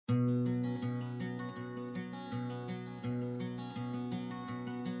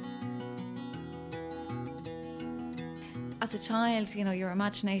As a child, you know, your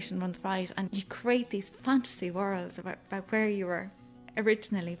imagination runs riot and you create these fantasy worlds about where you were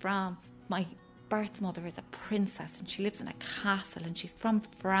originally from. My birth mother is a princess and she lives in a castle and she's from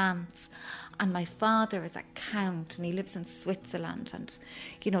France. And my father is a count and he lives in Switzerland, and,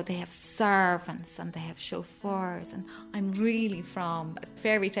 you know, they have servants and they have chauffeurs, and I'm really from a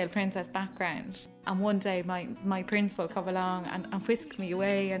fairy tale princess background. And one day my prince will come along and whisk me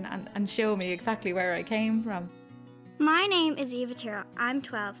away and show me exactly where I came from. My name is Jenny Tyrell. I'm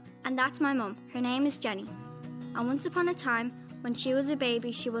 12 and that's my mum. Her name is Jenny. And once upon a time, when she was a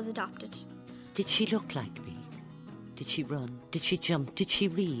baby, she was adopted. Did she look like me? Did she run? Did she jump? Did she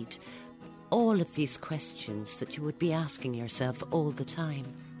read? All of these questions that you would be asking yourself all the time.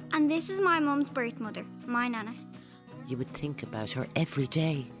 And this is my mum's birth mother, my nana. You would think about her every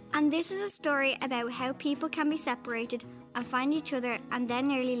day. And this is a story about how people can be separated and find each other and then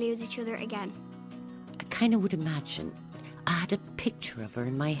nearly lose each other again. I kind of would imagine, I had a picture of her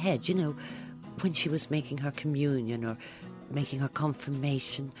in my head, you know, when she was making her communion or making her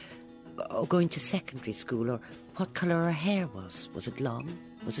confirmation or going to secondary school, or what colour her hair was. Was it long?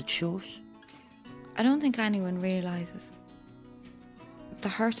 Was it short? I don't think anyone realises the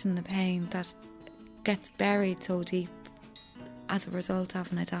hurt and the pain that gets buried so deep as a result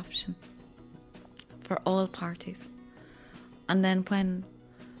of an adoption for all parties. And then when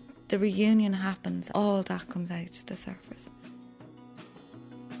the reunion happens, all that comes out to the surface.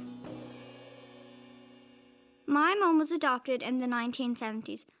 My mum was adopted in the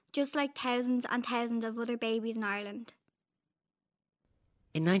 1970s, just like thousands and thousands of other babies in Ireland.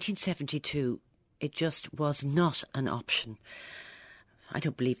 In 1972, it just was not an option. I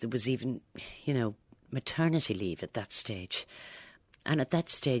don't believe there was even, you know, maternity leave at that stage. And at that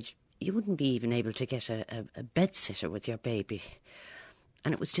stage, you wouldn't be even able to get a bedsitter with your baby.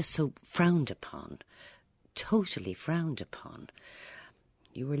 And it was just so frowned upon, totally frowned upon.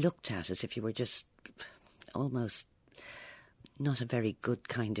 You were looked at as if you were just almost not a very good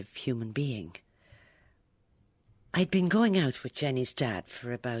kind of human being. I'd been going out with Jenny's dad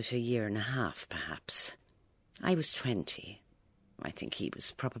for about a year and a half, perhaps. I was 20. I think he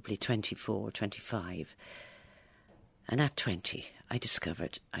was probably 24, 25. And at 20, I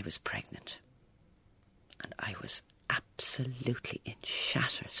discovered I was pregnant. And I was absolutely in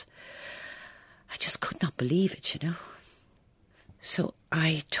shatters. I just could not believe it, you know. So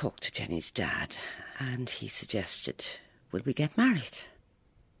I talked to Jenny's dad, and he suggested, will we get married?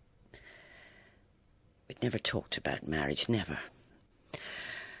 We'd never talked about marriage, never.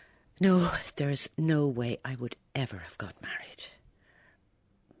 No, there's no way I would ever have got married.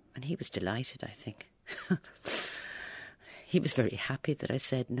 And he was delighted, I think. He was very happy that I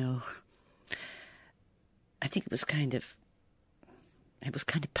said no. I think it was kind of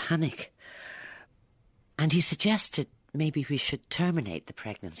panic. And he suggested maybe we should terminate the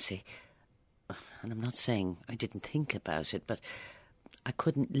pregnancy. And I'm not saying I didn't think about it, but I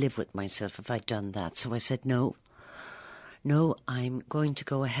couldn't live with myself if I'd done that. So I said, no, I'm going to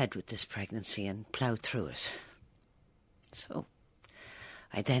go ahead with this pregnancy and plough through it. So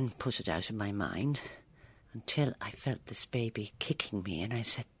I then put it out of my mind until I felt this baby kicking me, and I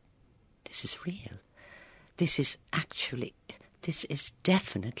said, this is real. This is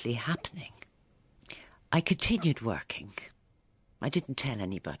definitely happening. I continued working. I didn't tell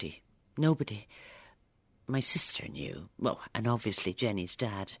anybody. Nobody. My sister knew. Well, and obviously Jenny's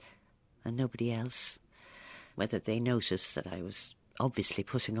dad. And nobody else. Whether they noticed that I was obviously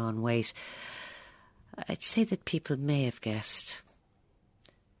putting on weight, I'd say that people may have guessed.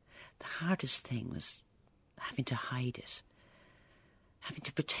 The hardest thing was having to hide it. Having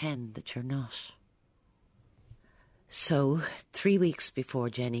to pretend that you're not. So, 3 weeks before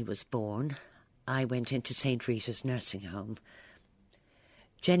Jenny was born, I went into St. Rita's nursing home.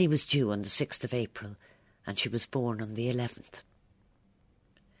 Jenny was due on the 6th of April, and she was born on the 11th.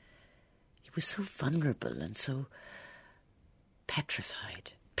 He was so vulnerable and so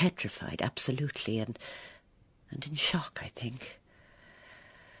petrified, absolutely, and in shock, I think.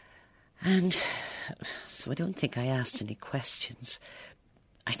 And so I don't think I asked any questions.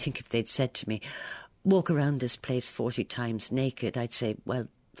 I think if they'd said to me, walk around this place 40 times naked, I'd say, well,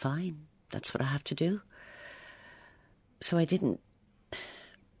 fine, that's what I have to do. So I didn't.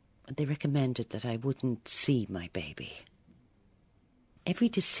 They recommended that I wouldn't see my baby. Every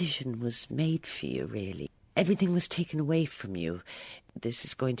decision was made for you, really. Everything was taken away from you. This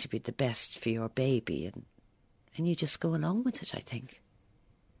is going to be the best for your baby, and you just go along with it, I think.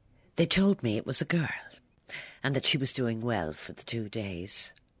 They told me it was a girl, and that she was doing well for the 2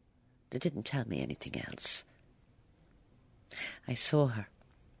 days. They didn't tell me anything else. I saw her.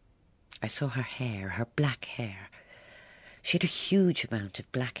 I saw her hair, her black hair. She had a huge amount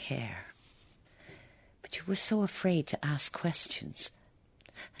of black hair. But you were so afraid to ask questions.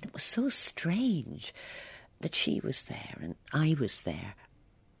 And it was so strange that she was there and I was there,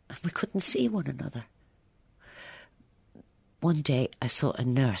 and we couldn't see one another. One day I saw a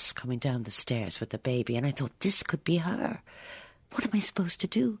nurse coming down the stairs with a baby, and I thought, this could be her. What am I supposed to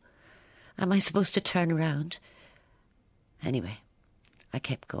do? Am I supposed to turn around? Anyway, I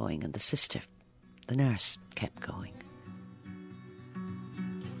kept going, and the nurse, kept going.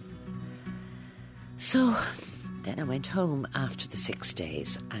 So then I went home after the 6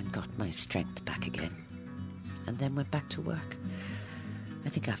 days and got my strength back again. And then went back to work. I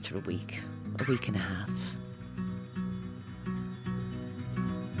think after a week and a half.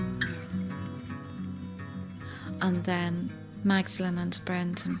 And then Magdalene and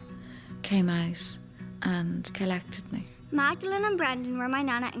Brendan came out and collected me. Magdalene and Brendan were my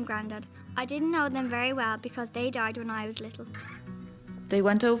nana and granddad. I didn't know them very well because they died when I was little. They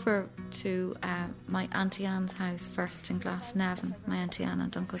went over to my Auntie Anne's house first in Glasnevin, my Auntie Anne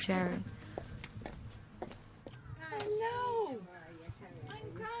and Uncle Jerry. Hello.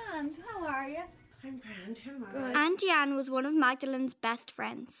 I'm grand. How are you? I'm grand. Good. Auntie Anne was one of Magdalene's best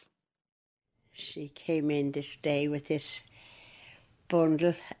friends. She came in this day with this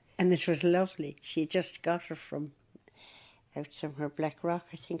bundle, and it was lovely. She just got her from out somewhere, Black Rock,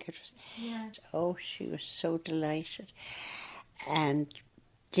 I think it was. Yeah. Oh, she was so delighted. And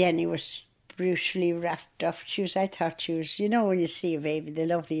Jenny was brutally wrapped up. I thought she was, when you see a baby, the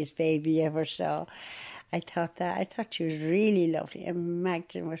loveliest baby you ever saw. I thought she was really lovely. And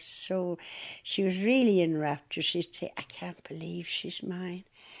Magdalene was she was really in rapture. She'd say, I can't believe she's mine.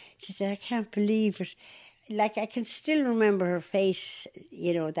 She said, I can't believe it. Like, I can still remember her face,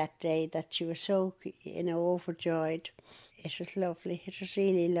 that day, that she was so, overjoyed. It was lovely. It was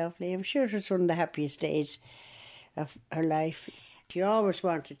really lovely. I'm sure it was one of the happiest days of her life. She always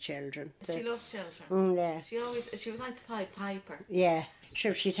wanted children. She loved children. Yeah. She was like the Pied Piper. Yeah.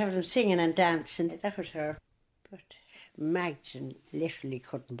 Sure, she'd have them singing and dancing. That was her. But Magdalene literally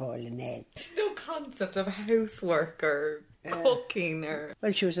couldn't boil an egg. No concept of housework or cooking or...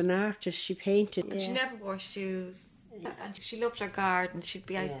 Well, she was an artist. She painted. And she never wore shoes. And she loved her garden. She'd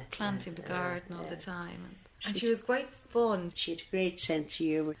be out planting the garden all the time. And she was quite fun. She had a great sense of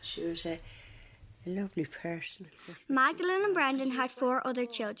humour. She was a lovely person. Magdalene and Brendan had 4 other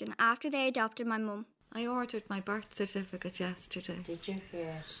children after they adopted my mum. I ordered my birth certificate yesterday. Did you?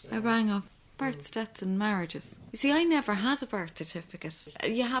 Yes. I rang up births, deaths and marriages. You see, I never had a birth certificate.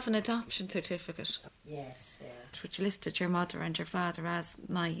 You have an adoption certificate. Yes, yeah. Which listed your mother and your father as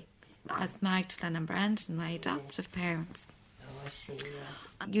Magdalene and Brendan, my adoptive parents. Oh, I see,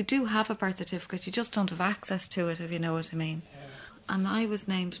 yeah. You do have a birth certificate, you just don't have access to it, if you know what I mean. Yeah. And I was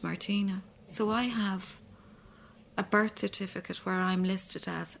named Martina. So I have a birth certificate where I'm listed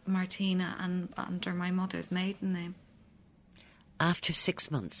as Martina and under my mother's maiden name. After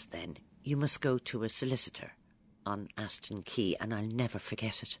 6 months, then, you must go to a solicitor on Aston Quay, and I'll never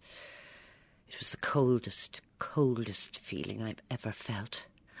forget it. It was the coldest feeling I've ever felt.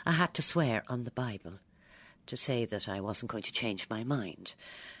 I had to swear on the Bible to say that I wasn't going to change my mind,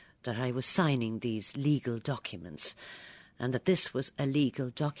 that I was signing these legal documents, and that this was a legal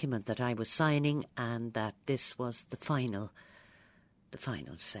document that I was signing, and that this was the final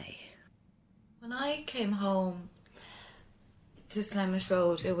say. When I came home to Slemish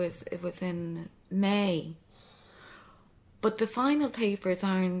Road, it was in May. But the final papers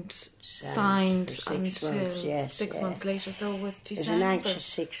aren't signed until 6 months later, so it was December. It was an anxious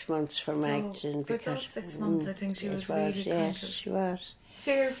 6 months for Magdalene. For those 6 months, I think she was really she was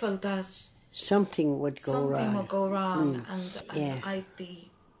fearful that something would go wrong. And I'd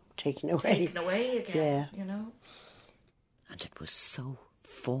be taken away again, And it was so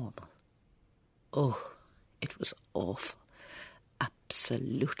formal. Oh, it was awful.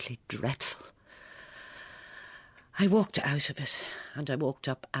 Absolutely dreadful. I walked out of it, and I walked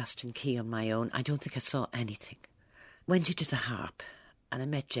up Aston Quay on my own. I don't think I saw anything. Went into the Harp, and I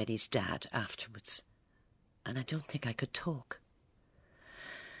met Jenny's dad afterwards. And I don't think I could talk.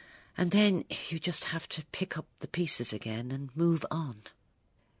 And then you just have to pick up the pieces again and move on.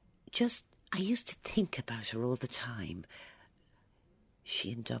 I used to think about her all the time.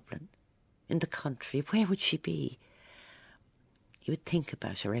 She in Dublin, in the country, where would she be? You would think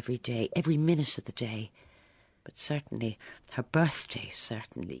about her every day, every minute of the day. But certainly, her birthday,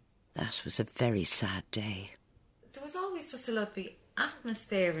 that was a very sad day. There was always just a lovely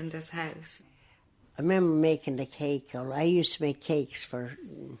atmosphere in this house. I remember making the cake. I used to make cakes for,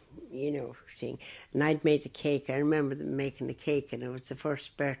 thing. And I'd made the cake. I remember them making the cake, and it was the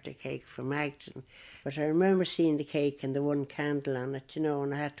first birthday cake for Magdalene. But I remember seeing the cake and the one candle on it,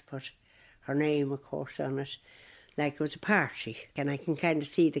 and I had to put her name, of course, on it. Like it was a party, and I can kind of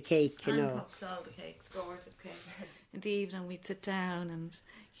see the cake, Anne cooks all the cakes, gorgeous cake. In the evening we'd sit down and,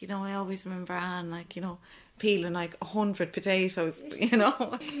 I always remember Anne, peeling 100 potatoes, You'd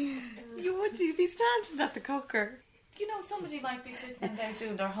be standing at the cooker. Somebody might be sitting in there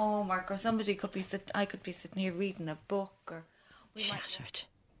doing their homework, or somebody could be I could be sitting here reading a book, or...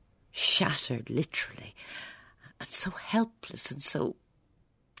 Shattered, literally. And so helpless and so...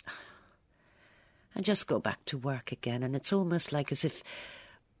 And just go back to work again, and it's almost like as if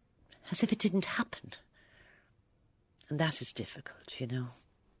it didn't happen. And that is difficult, It'll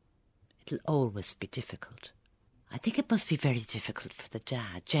always be difficult. I think it must be very difficult for the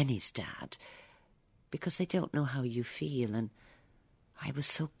dad, Jenny's dad, because they don't know how you feel, and I was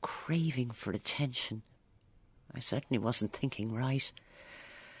so craving for attention. I certainly wasn't thinking right.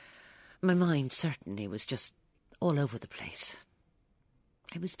 My mind certainly was just all over the place.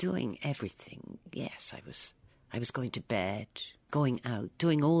 I was doing everything. Yes, I was going to bed, going out,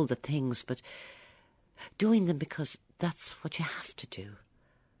 doing all the things, but doing them because that's what you have to do.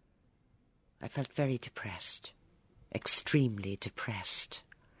 I felt very depressed, extremely depressed.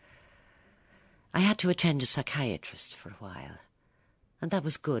 I had to attend a psychiatrist for a while, and that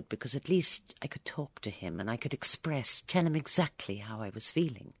was good because at least I could talk to him and I could tell him exactly how I was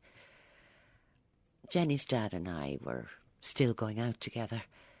feeling. Jenny's dad and I were still going out together.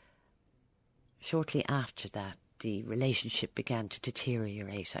 Shortly after that, the relationship began to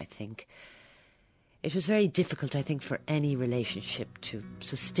deteriorate, I think. It was very difficult, I think, for any relationship to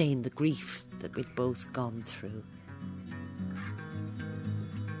sustain the grief that we'd both gone through.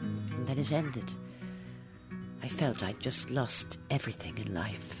 And then it ended. I felt I'd just lost everything in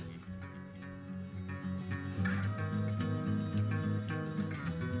life.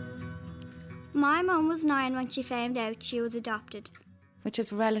 My mum was 9 when she found out she was adopted. Which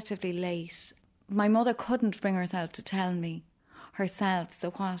is relatively late. My mother couldn't bring herself to tell me herself. So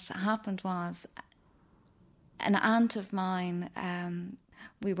what happened was, an aunt of mine,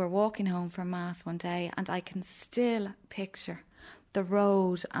 we were walking home from Mass one day, and I can still picture the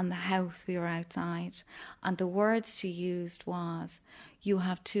road and the house we were outside. And the words she used was, "You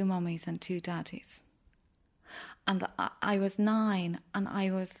have 2 mummies and 2 daddies." And I was 9, and I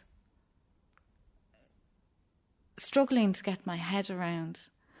was struggling to get my head around,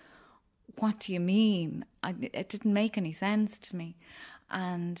 what do you mean? It didn't make any sense to me.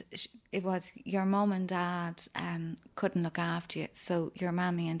 And it was, your mum and dad couldn't look after you, so your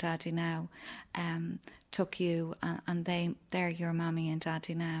mammy and daddy now took you, and they're your mammy and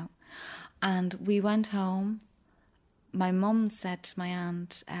daddy now. And we went home. My mum said to my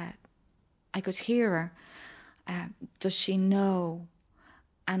aunt, I could hear her, does she know?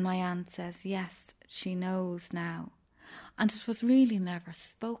 And my aunt says, yes, she knows now. And it was really never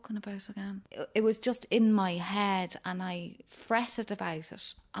spoken about again. It was just in my head, and I fretted about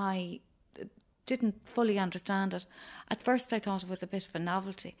it. I didn't fully understand it. At first I thought it was a bit of a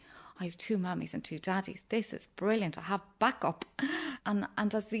novelty. I have 2 mummies and 2 daddies. This is brilliant. I have backup. And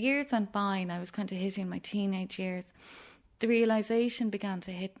as the years went by and I was kind of hitting my teenage years, the realisation began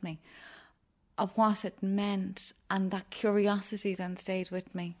to hit me of what it meant, and that curiosity then stayed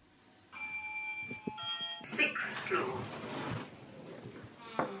with me. 6th floor.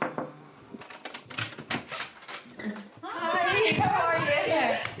 Hi, how are you?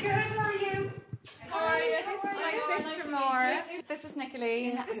 Good, how are you? How are you? My sister Maura. This is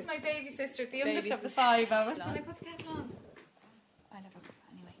Nicoline. This is my baby sister, the youngest of the 5 of us. Can I put the kettle on? I'll have a cup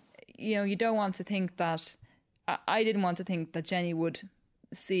anyway. You don't want to think that... I didn't want to think that Jenny would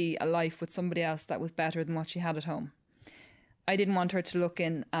see a life with somebody else that was better than what she had at home. I didn't want her to look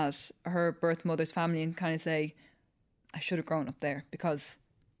in at her birth mother's family and kind of say, I should have grown up there, because,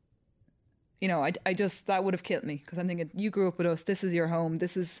 I just, that would have killed me, because I'm thinking, you grew up with us, this is your home,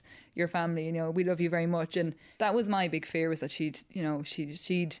 this is your family, we love you very much. And that was my big fear, was that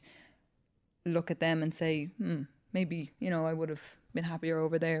she'd look at them and say, maybe, I would have been happier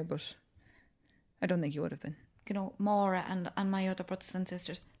over there, but I don't think you would have been. Maura and my other brothers and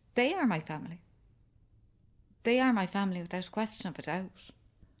sisters, they are my family. They are my family without a question of a doubt.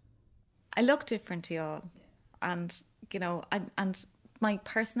 I look different to y'all, and and my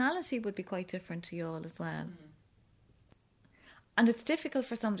personality would be quite different to y'all as well. And it's difficult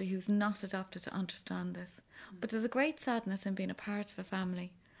for somebody who's not adopted to understand this. But there's a great sadness in being a part of a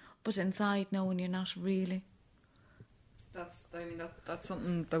family, but inside knowing you're not really. That's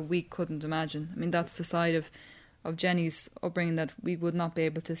something that we couldn't imagine. I mean, that's the side of of Jenny's upbringing that we would not be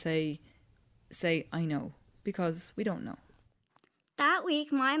able to say I know, because we don't know. That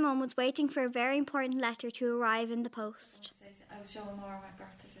week, my mum was waiting for a very important letter to arrive in the post. I was showing more of my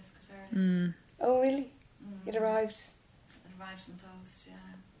birth certificate earlier. Oh, really? It arrived? It arrived in the post,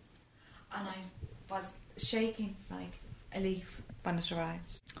 yeah. And I was shaking like a leaf when it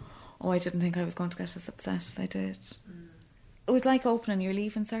arrived. Oh, I didn't think I was going to get as upset as I did. It was like opening your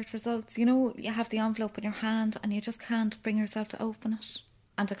leaving cert results. You know, you have the envelope in your hand and you just can't bring yourself to open it.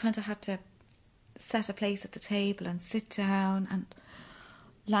 And I kind of had to set a place at the table and sit down and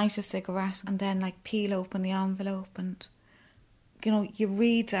light a cigarette and then like peel open the envelope and, you know, you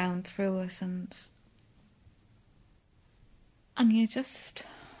read down through it and you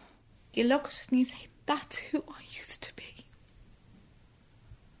look at it and you say, that's who I used to be.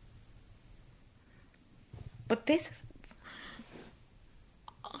 But this is...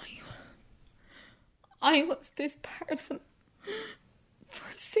 I was this person for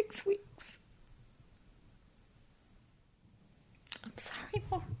 6 weeks. I'm sorry,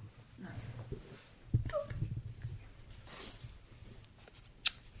 Mom. No.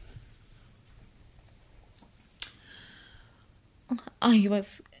 I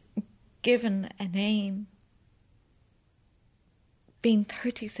was given a name, being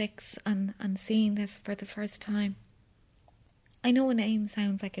 36 and seeing this for the first time. I know a name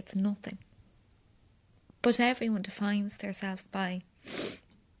sounds like it's nothing, but everyone defines themselves by...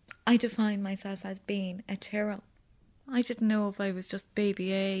 I define myself as being a Tyrell. I didn't know if I was just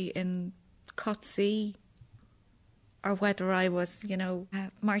baby A in Cut C or whether I was, you know,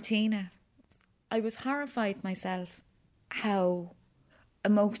 Martina. I was horrified myself how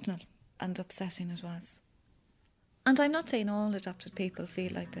emotional and upsetting it was. And I'm not saying all adopted people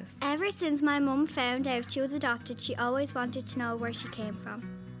feel like this. Ever since my mum found out she was adopted, she always wanted to know where she came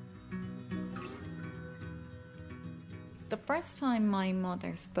from. The first time my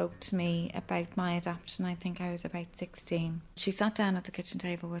mother spoke to me about my adoption, I think I was about 16. She sat down at the kitchen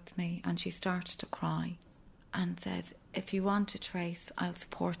table with me and she started to cry and said, if you want to trace, I'll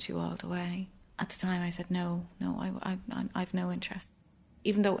support you all the way. At the time I said, no, I've no interest.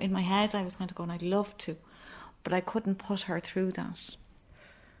 Even though in my head I was kind of going, I'd love to, but I couldn't put her through that.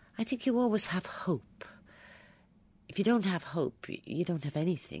 I think you always have hope. If you don't have hope, you don't have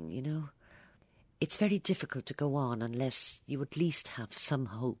anything, you know. It's very difficult to go on unless you at least have some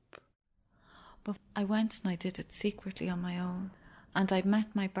hope. But I went and I did it secretly on my own. And I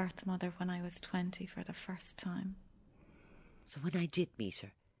met my birth mother when I was 20 for the first time. So when I did meet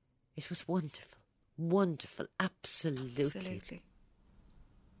her, it was wonderful. Wonderful, absolutely. Absolutely.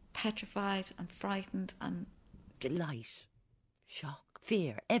 Petrified and frightened and... delight, shock,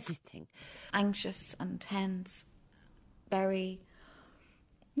 fear, everything. Anxious and tense. Very...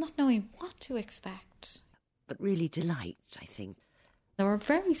 not knowing what to expect. But really delight, I think. There were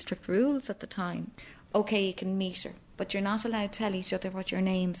very strict rules at the time. OK, you can meet her, but you're not allowed to tell each other what your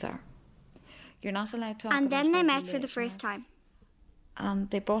names are. You're not allowed to talk And about then they where met you for the live. first time. And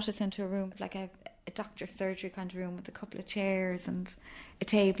they brought us into a room, like a doctor's surgery kind of room with a couple of chairs and a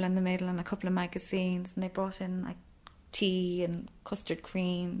table in the middle and a couple of magazines. And they brought in like tea and custard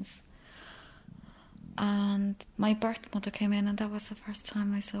creams. And my birth mother came in and that was the first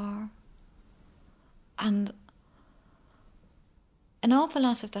time I saw her. And an awful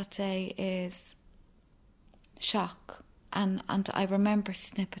lot of that day is shock. And I remember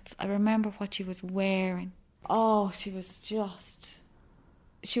snippets. I remember what she was wearing. Oh, she was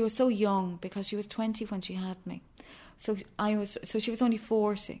so young because she was 20 when she had me. So she was only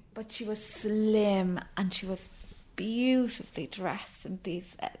 40. But she was slim and she was beautifully dressed in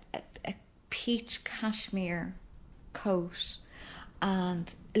these a peach cashmere coat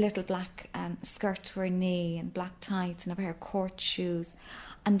and a little black skirt to her knee and black tights and a pair of court shoes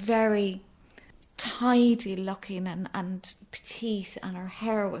and very tidy looking and petite, and her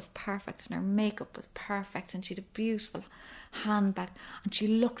hair was perfect and her makeup was perfect and she had a beautiful handbag and she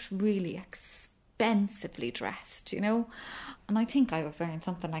looked really expensively dressed, you know. And I think I was wearing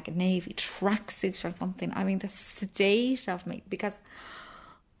something like a navy tracksuit or something. I mean, the state of me, because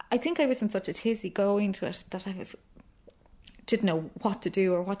I think I was in such a tizzy going to it that didn't know what to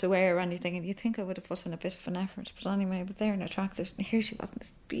do or what to wear or anything, and you think I would have put in a bit of an effort. But anyway, I was there in a tracksuit and here she was in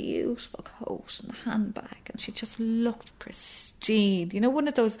this beautiful coat and handbag and she just looked pristine, you know, one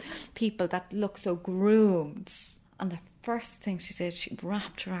of those people that look so groomed. And the first thing she did, she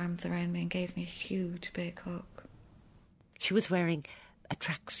wrapped her arms around me and gave me a huge big hug. She was wearing a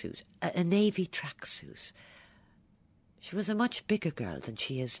tracksuit, a navy tracksuit. She was a much bigger girl than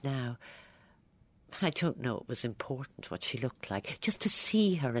she is now. I don't know it was important what she looked like. Just to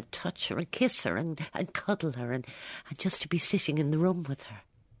see her and touch her and kiss her and cuddle her and just to be sitting in the room with her.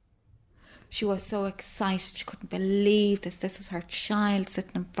 She was so excited. She couldn't believe this. This was her child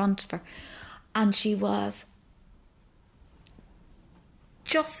sitting in front of her. And she was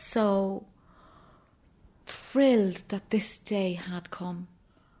just so thrilled that this day had come.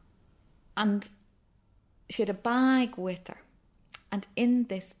 And she had a bag with her. And in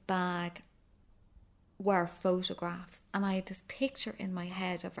this bag were photographs. And I had this picture in my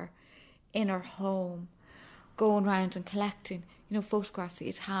head of her in her home, going round and collecting, photographs that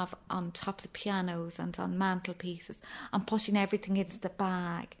you'd have on tops of pianos and on mantelpieces, and putting everything into the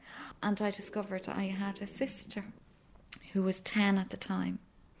bag. And I discovered I had a sister who was 10 at the time.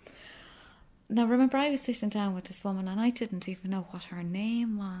 Now, remember, I was sitting down with this woman and I didn't even know what her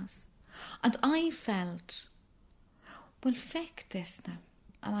name was. And I felt, well, fake this now.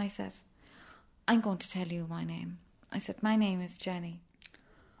 And I said, I'm going to tell you my name. I said, my name is Jenny.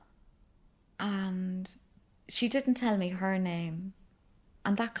 And she didn't tell me her name.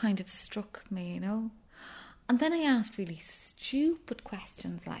 And that kind of struck me, And then I asked really stupid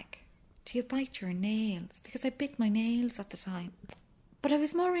questions like, do you bite your nails? Because I bit my nails at the time. But I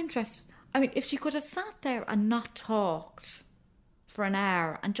was more interested. I mean, if she could have sat there and not talked for an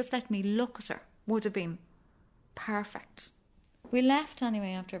hour and just let me look at her, would have been perfect. We left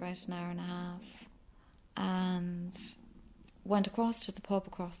anyway after about an hour and a half and went across to the pub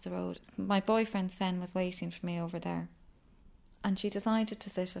across the road. My boyfriend Sven was waiting for me over there, and she decided to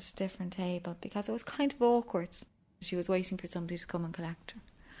sit at a different table because it was kind of awkward. She was waiting for somebody to come and collect her,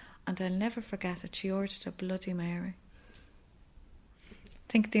 and I'll never forget it. She ordered a Bloody Mary. I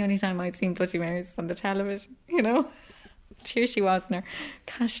think the only time I'd seen Bloody Marys was on the television, Here she was in her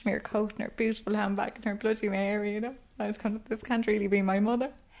cashmere coat and her beautiful handbag and her Bloody Mary, I was kind of, this can't really be my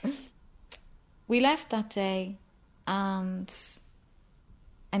mother. We left that day and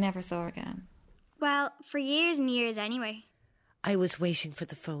I never saw her again. Well, for years and years anyway. I was waiting for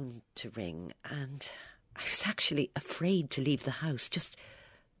the phone to ring and I was actually afraid to leave the house, just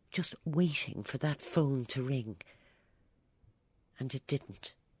waiting for that phone to ring. And it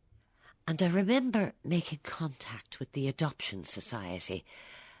didn't. And I remember making contact with the Adoption Society,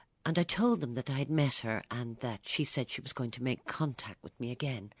 and I told them that I had met her and that she said she was going to make contact with me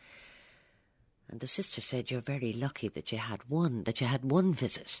again. And the sister said, you're very lucky that you had one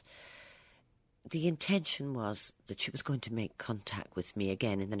visit. The intention was that she was going to make contact with me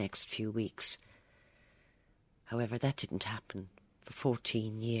again in the next few weeks. However, that didn't happen for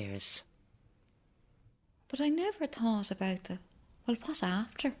 14 years. But I never thought about what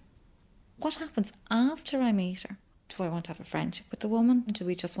after? What happens after I meet her? Do I want to have a friendship with the woman? Do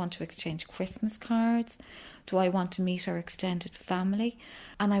we just want to exchange Christmas cards? Do I want to meet her extended family?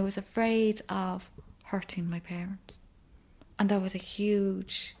 And I was afraid of hurting my parents. And that was a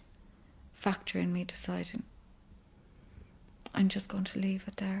huge factor in me deciding I'm just going to leave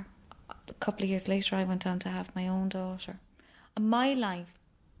it there. A couple of years later, I went on to have my own daughter. And my life,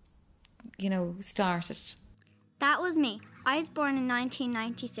 started. That was me. I was born in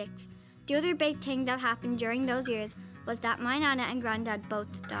 1996. The other big thing that happened during those years was that my nana and granddad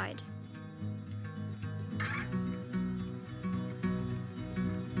both died.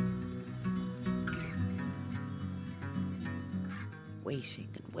 Waiting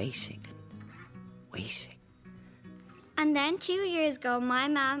and waiting and waiting. And then 2 years ago, my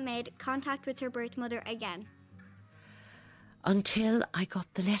mum made contact with her birth mother again. Until I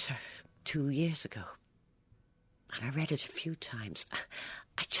got the letter 2 years ago. And I read it a few times.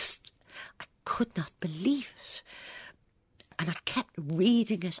 I could not believe it. And I kept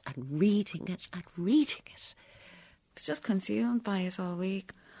reading it and reading it and reading it. I was just consumed by it all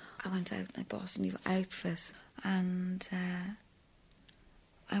week. I went out and I bought a new outfit and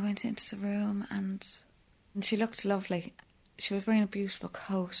I went into the room and she looked lovely. She was wearing a beautiful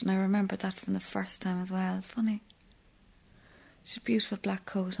coat and I remember that from the first time as well. Funny. She had a beautiful black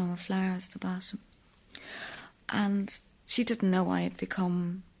coat on with flowers at the bottom. And she didn't know I had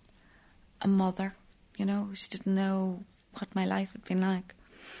become a mother, She didn't know what my life had been like.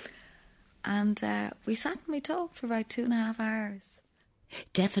 And we sat and we talked for about 2.5 hours.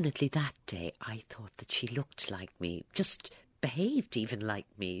 Definitely that day I thought that she looked like me, just behaved even like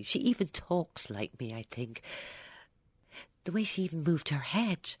me. She even talks like me, I think. The way she even moved her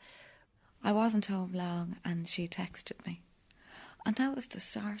head. I wasn't home long and she texted me. And that was the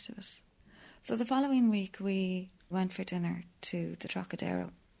start of it. So the following week we went for dinner to the Trocadero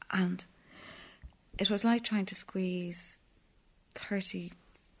and it was like trying to squeeze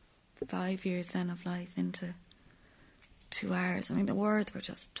 35 years then of life into 2 hours. I mean, the words were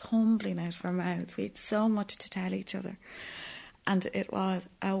just tumbling out of our mouths. We had so much to tell each other. And it was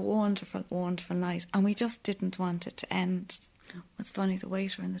a wonderful, wonderful night. And we just didn't want it to end. It was funny, the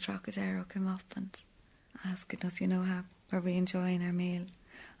waiter in the Trocadero came up and asking us, how were we enjoying our meal?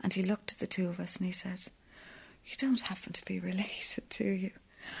 And he looked at the two of us and he said, "You don't happen to be related, do you?"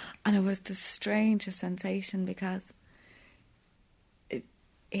 And it was the strangest sensation, because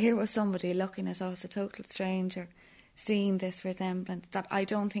here was somebody looking at us, a total stranger, seeing this resemblance that I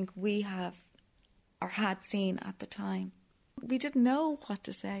don't think we have or had seen at the time. We didn't know what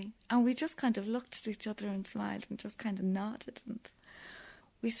to say, and we just kind of looked at each other and smiled and just kind of nodded. And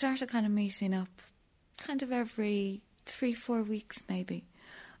we started kind of meeting up kind of every 3-4 weeks maybe,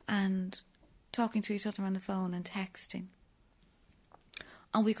 and talking to each other on the phone and texting.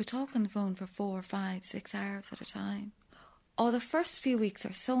 And we could talk on the phone for 4, 5, 6 hours at a time. Oh, the first few weeks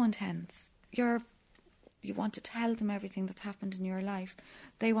are so intense. You want to tell them everything that's happened in your life.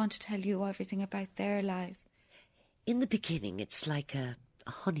 They want to tell you everything about their lives. In the beginning, it's like a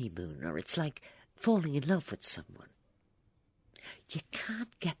honeymoon, or it's like falling in love with someone. You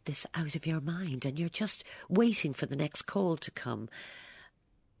can't get this out of your mind, and you're just waiting for the next call to come.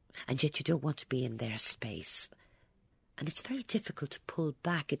 And yet you don't want to be in their space. And it's very difficult to pull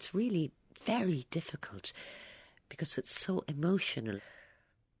back. It's really very difficult, because it's so emotional.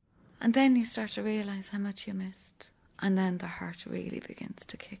 And then you start to realise how much you missed. And then the heart really begins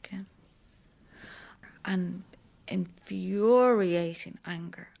to kick in. And infuriating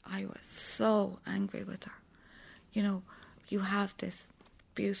anger. I was so angry with her. You have this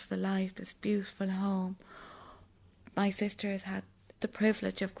beautiful life, this beautiful home. My sister has had the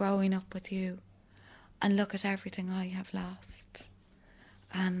privilege of growing up with you. And look at everything I have lost.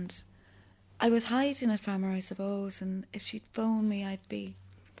 And I was hiding it from her, I suppose, and if she'd phone me, I'd be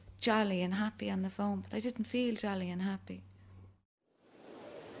jolly and happy on the phone, but I didn't feel jolly and happy.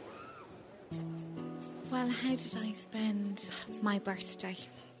 Well, how did I spend my birthday?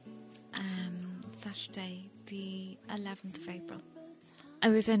 Saturday, the 11th of April. I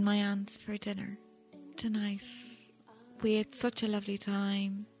was in my aunt's for dinner tonight. We had such a lovely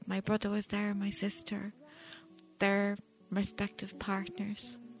time. My brother was there, my sister, their respective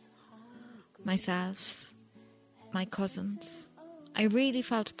partners, myself, my cousins. I really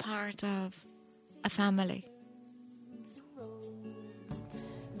felt part of a family.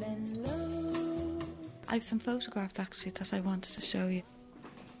 I have some photographs actually that I wanted to show you.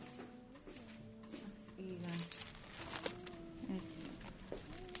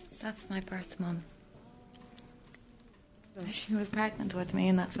 That's my birth mum. She was pregnant with me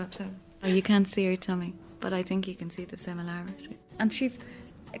in that photo. You can't see her tummy, but I think you can see the similarity. And she's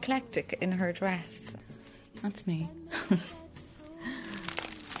eclectic in her dress. That's me.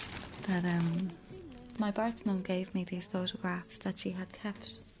 My birth mum gave me these photographs that she had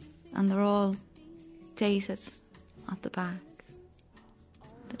kept, and they're all dated at the back.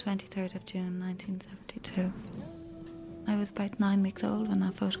 The 23rd of June 1972. I was about 9 weeks old when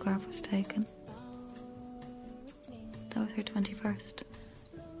that photograph was taken. That was her 21st.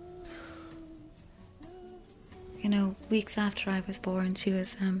 Weeks after I was born, she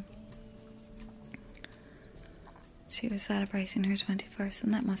was celebrating her 21st,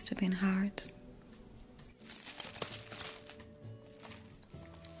 and that must have been hard.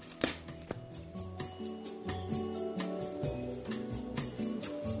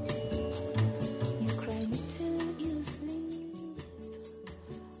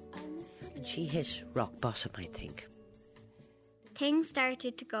 And she hit rock bottom, I think. Things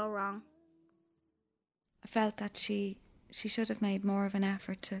started to go wrong. I felt that she should have made more of an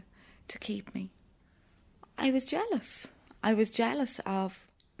effort to keep me. I was jealous. I was jealous of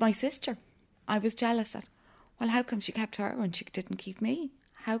my sister. I was jealous that, well, how come she kept her and she didn't keep me?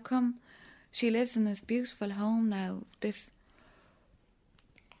 How come she lives in this beautiful home now, this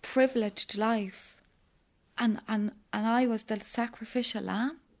privileged life, and I was the sacrificial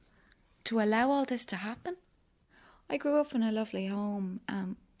lamb to allow all this to happen? I grew up in a lovely home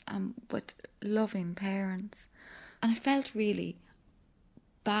with loving parents, and I felt really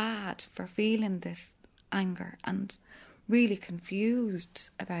bad for feeling this anger and really confused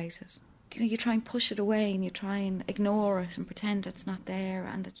about it. You try and push it away and you try and ignore it and pretend it's not there,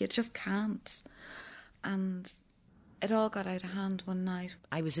 and you just can't. And it all got out of hand one night.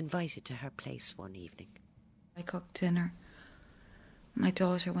 I was invited to her place one evening. I cooked dinner. My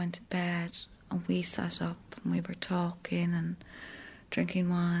daughter went to bed and we sat up and we were talking and drinking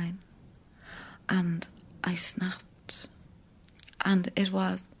wine. And I snapped. And it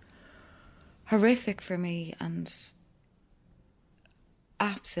was horrific for me and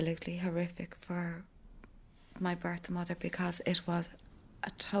absolutely horrific for my birth mother because it was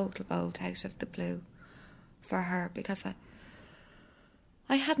a total bolt out of the blue for her, because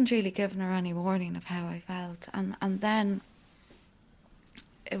I hadn't really given her any warning of how I felt, and then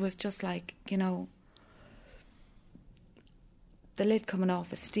it was just like, you know, the lid coming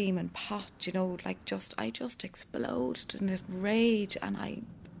off a steaming pot, you know, like I just exploded in this rage, and I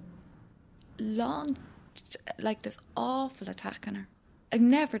launched like this awful attack on her. I've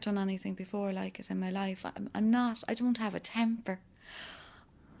never done anything before like it in my life. I don't have a temper.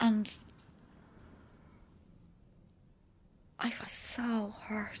 And I was so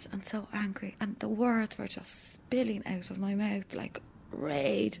hurt and so angry, and the words were just spilling out of my mouth, like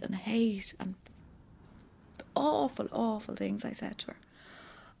rage and hate and awful, awful things I said to her.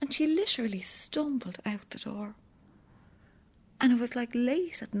 And she literally stumbled out the door. And it was like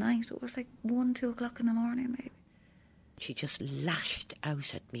late at night. It was like 1, 2 o'clock in the morning maybe. She just lashed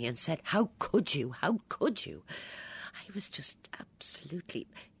out at me and said, "How could you? How could you?" I was just absolutely,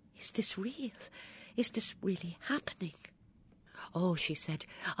 "Is this real? Is this really happening?" "Oh," she said,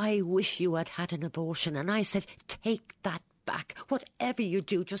 "I wish you had had an abortion." And I said, "Take that back. Whatever you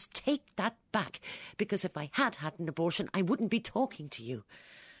do, just take that back. Because if I had had an abortion, I wouldn't be talking to you."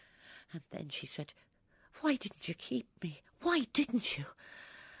 And then she said, "Why didn't you keep me? Why didn't you?"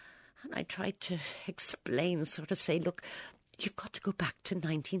 And I tried to explain, sort of say, "Look, you've got to go back to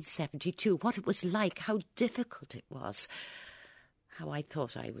 1972, what it was like, how difficult it was, how I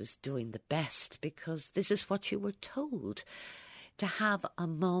thought I was doing the best, because this is what you were told, to have a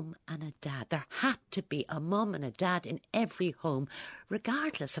mum and a dad. There had to be a mum and a dad in every home,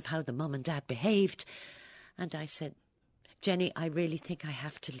 regardless of how the mum and dad behaved." And I said, "Jenny, I really think I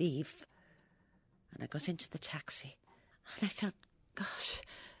have to leave." And I got into the taxi, and I felt, gosh,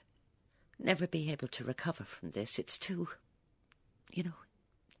 never be able to recover from this. It's too,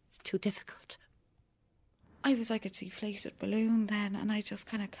 it's too difficult. I was like a deflated balloon then, and I just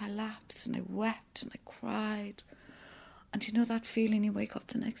kind of collapsed, and I wept and I cried. And you know that feeling, you wake up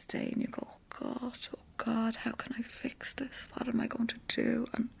the next day and you go, oh God, how can I fix this? What am I going to do?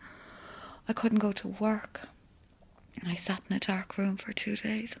 And I couldn't go to work. And I sat in a dark room for 2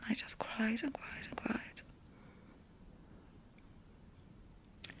 days, and I just cried and cried and cried.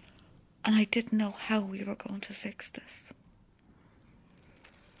 And I didn't know how we were going to fix this.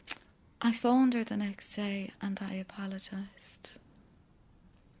 I phoned her the next day and I apologised.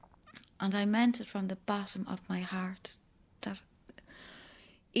 And I meant it from the bottom of my heart that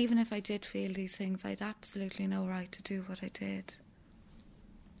even if I did feel these things, I'd absolutely no right to do what I did.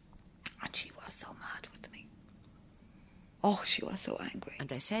 And she was so mad with me. Oh, she was so angry.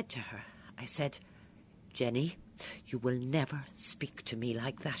 And I said to her, "Jenny, you will never speak to me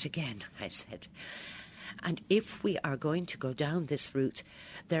like that again," I said. "And if we are going to go down this route,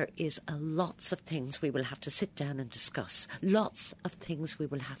 there is lots of things we will have to sit down and discuss. Lots of things we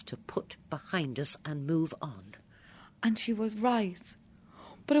will have to put behind us and move on." And she was right.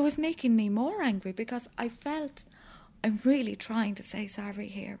 But it was making me more angry, because I felt I'm really trying to say sorry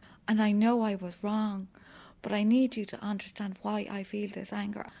here. And I know I was wrong, but I need you to understand why I feel this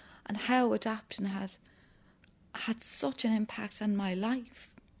anger and how adoption had such an impact on my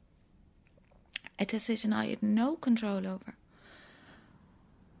life. A decision I had no control over.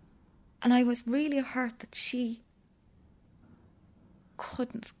 And I was really hurt that she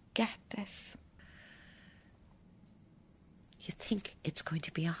couldn't get this. You think it's going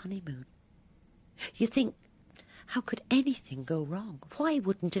to be a honeymoon. You think, how could anything go wrong? Why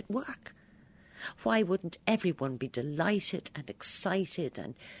wouldn't it work? Why wouldn't everyone be delighted and excited,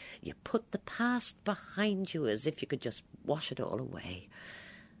 and you put the past behind you as if you could just wash it all away,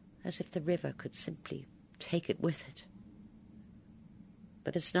 as if the river could simply take it with it?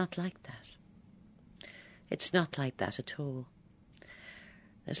 But it's not like that. It's not like that at all.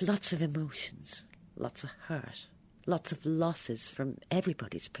 There's lots of emotions, lots of hurt, lots of losses from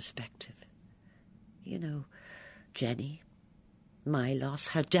everybody's perspective. You know, Jenny, my loss,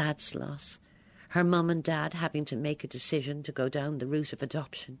 her dad's loss, her mum and dad having to make a decision to go down the route of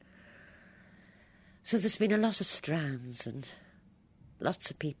adoption. So there's been a lot of strands and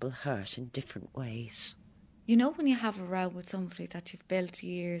lots of people hurt in different ways. You know, when you have a row with somebody that you've built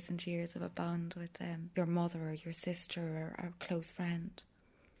years and years of a bond with, your mother or your sister or a close friend,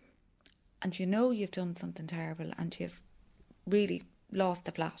 and you know you've done something terrible and you've really lost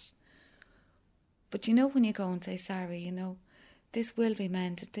the plot. But you know, when you go and say sorry, you know, this will be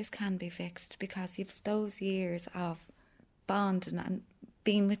mended, this can be fixed, because you've those years of bonding and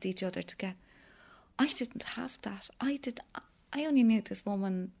being with each other together. I didn't have that. I only knew this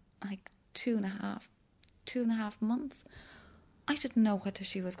woman like two and a half months. I didn't know whether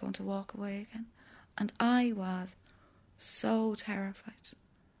she was going to walk away again. And I was so terrified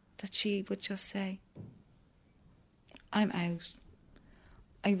that she would just say, I'm out.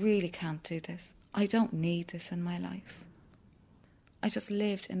 I really can't do this. I don't need this in my life. I just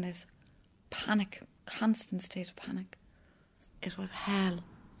lived in this panic, constant state of panic. It was hell,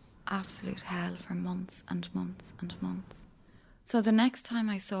 absolute hell for months and months and months. So the next time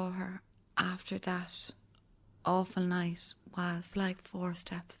I saw her after that awful night was like 4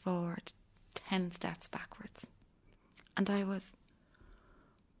 steps forward, 10 steps backwards. And I was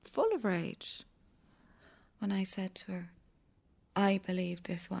full of rage when I said to her, I believe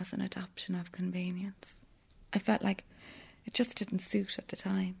this was an adoption of convenience. I felt like it just didn't suit at the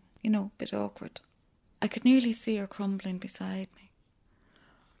time, a bit awkward. I could nearly see her crumbling beside me.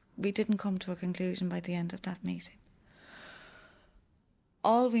 We didn't come to a conclusion by the end of that meeting.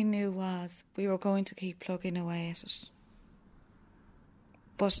 All we knew was we were going to keep plugging away at it.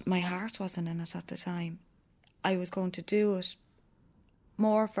 But my heart wasn't in it at the time. I was going to do it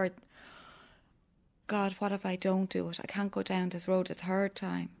more for, God, what if I don't do it? I can't go down this road a third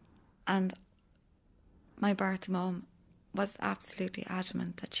time. And my birth mum was absolutely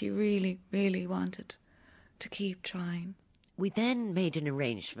adamant that she really, really wanted to keep trying. We then made an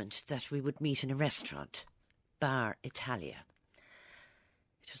arrangement that we would meet in a restaurant, Bar Italia.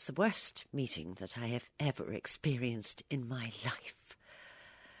 It was the worst meeting that I have ever experienced in my life.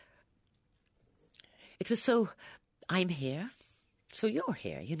 It was so, I'm here, so you're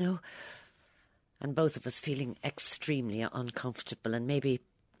here, and both of us feeling extremely uncomfortable and maybe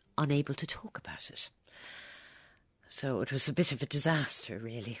unable to talk about it. So it was a bit of a disaster,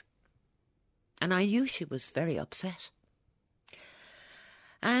 really. And I knew she was very upset.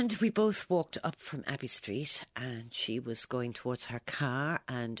 And we both walked up from Abbey Street, and she was going towards her car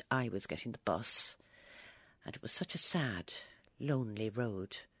and I was getting the bus. And it was such a sad, lonely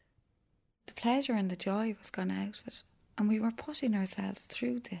road. The pleasure and the joy was gone out of it, and we were putting ourselves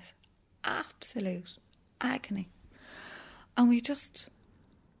through this absolute agony. And we just,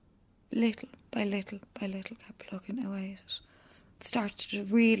 little by little by little, kept plugging away at it. Started to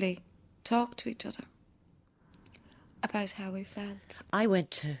really talk to each other about how we felt. I went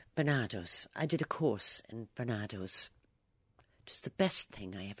to Barnardo's. I did a course in Barnardo's. It was the best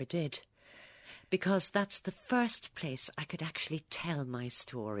thing I ever did, because that's the first place I could actually tell my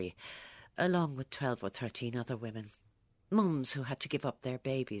story, along with 12 or 13 other women, mums who had to give up their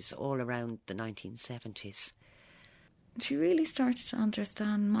babies all around the 1970s. She really started to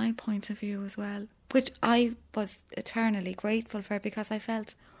understand my point of view as well, which I was eternally grateful for, because I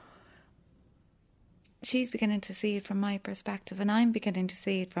felt she's beginning to see it from my perspective and I'm beginning to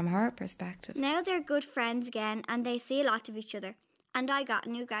see it from her perspective. Now they're good friends again and they see a lot of each other. And I got a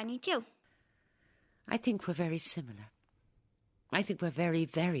new granny too. I think we're very similar. I think we're very,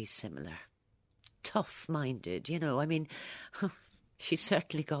 very similar. Tough-minded, she's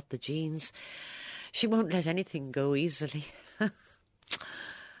certainly got the genes. She won't let anything go easily.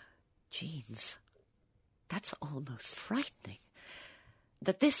 Genes. That's almost frightening.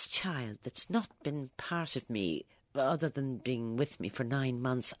 That this child that's not been part of me, other than being with me for 9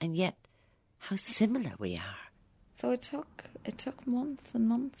 months, and yet how similar we are. So it took months and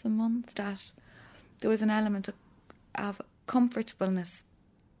months and months that there was an element of comfortableness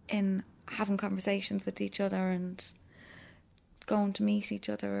in having conversations with each other and going to meet each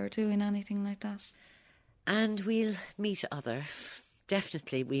other or doing anything like that. And we'll meet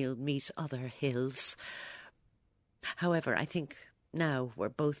definitely we'll meet other hills. However, I think now we're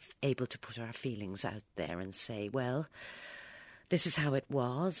both able to put our feelings out there and say, well, this is how it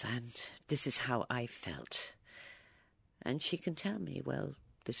was and this is how I felt. And she can tell me, well,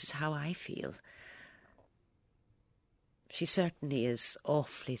 this is how I feel. She certainly is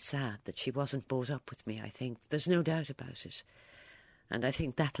awfully sad that she wasn't brought up with me, I think. There's no doubt about it. And I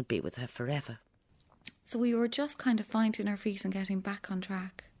think that'll be with her forever. So we were just kind of finding our feet and getting back on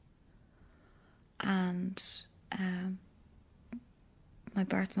track. And my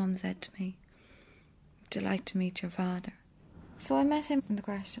birth mum said to me, would you like to meet your father? So I met him in the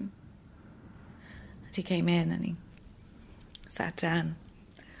Gresham. And he came in and he sat down.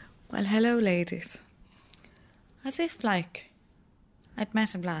 Well, hello, ladies. As if, I'd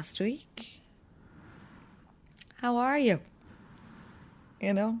met him last week. How are you?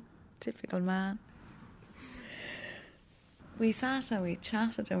 Typical man. We sat and we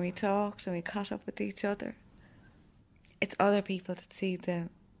chatted and we talked and we caught up with each other. It's other people that see the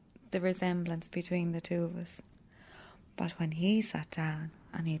resemblance between the two of us. But when he sat down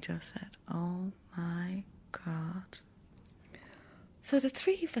and he just said, oh my God. So the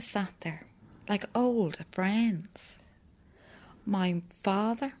three of us sat there like old friends. My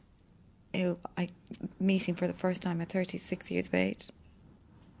father, who I meeting for the first time at 36 years of age.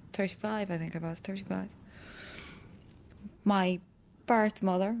 35, I think I was, 35. My birth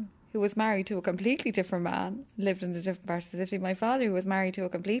mother, who was married to a completely different man, lived in a different part of the city. My father, who was married to a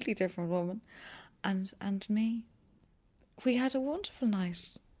completely different woman. And me. We had a wonderful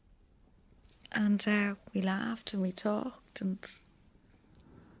night. And we laughed and we talked, and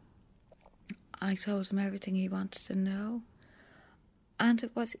I told him everything he wanted to know. And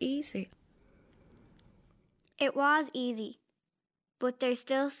it was easy. It was easy, but there's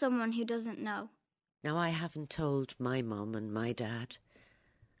still someone who doesn't know. Now, I haven't told my mum and my dad,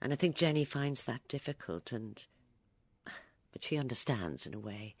 and I think Jenny finds that difficult, but she understands in a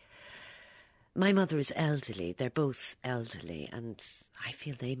way. My mother is elderly, they're both elderly, and I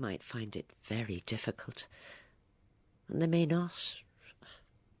feel they might find it very difficult. And they may not.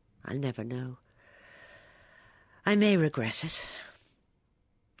 I'll never know. I may regret it.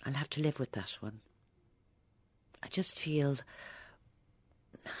 I'll have to live with that one. I just feel...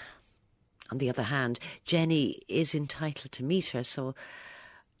 On the other hand, Jenny is entitled to meet her, so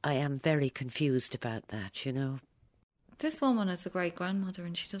I am very confused about that, you know. This woman is a great-grandmother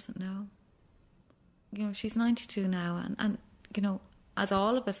and she doesn't know. You know, she's 92 now and you know, as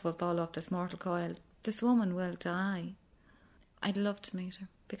all of us will fall off this mortal coil, this woman will die. I'd love to meet her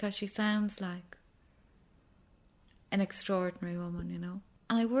because she sounds like an extraordinary woman, you know.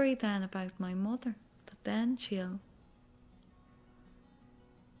 And I worry then about my mother, that then she'll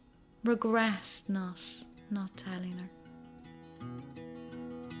regret not telling her.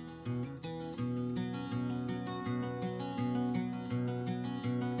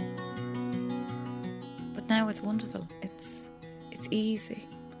 But now it's wonderful. It's easy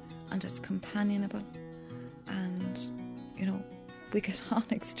and it's companionable, and you know, we get on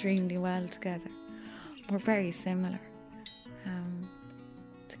extremely well together. We're very similar.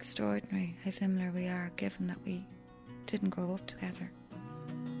 It's extraordinary how similar we are, given that we didn't grow up together.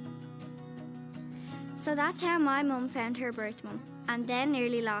 So that's how my mum found her birth mum, and then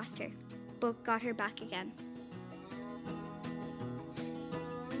nearly lost her, but got her back again.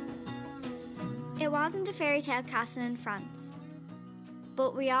 It wasn't a fairy tale castle in France,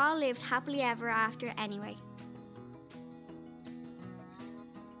 but we all lived happily ever after anyway.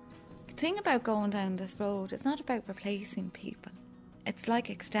 The thing about going down this road, it's not about replacing people. It's like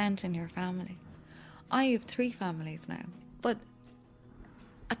extending your family. I have 3 families now, but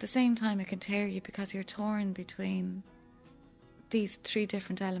at the same time it can tear you because you're torn between these 3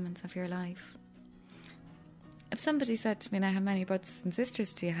 different elements of your life. If somebody said to me now, how many brothers and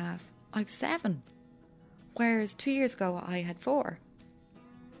sisters do you have? I've 7. Whereas 2 years ago I had 4.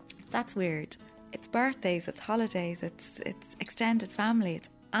 That's weird. It's birthdays, it's holidays, it's extended family, it's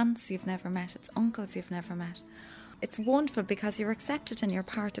aunts you've never met, it's uncles you've never met. It's wonderful because you're accepted and you're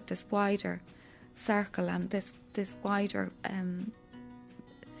part of this wider circle and this wider...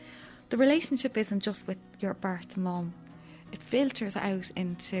 The relationship isn't just with your birth mum. It filters out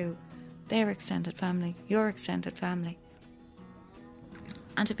into their extended family, your extended family.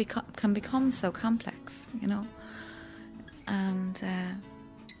 And it can become so complex, you know. And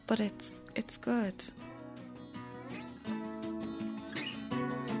but it's good.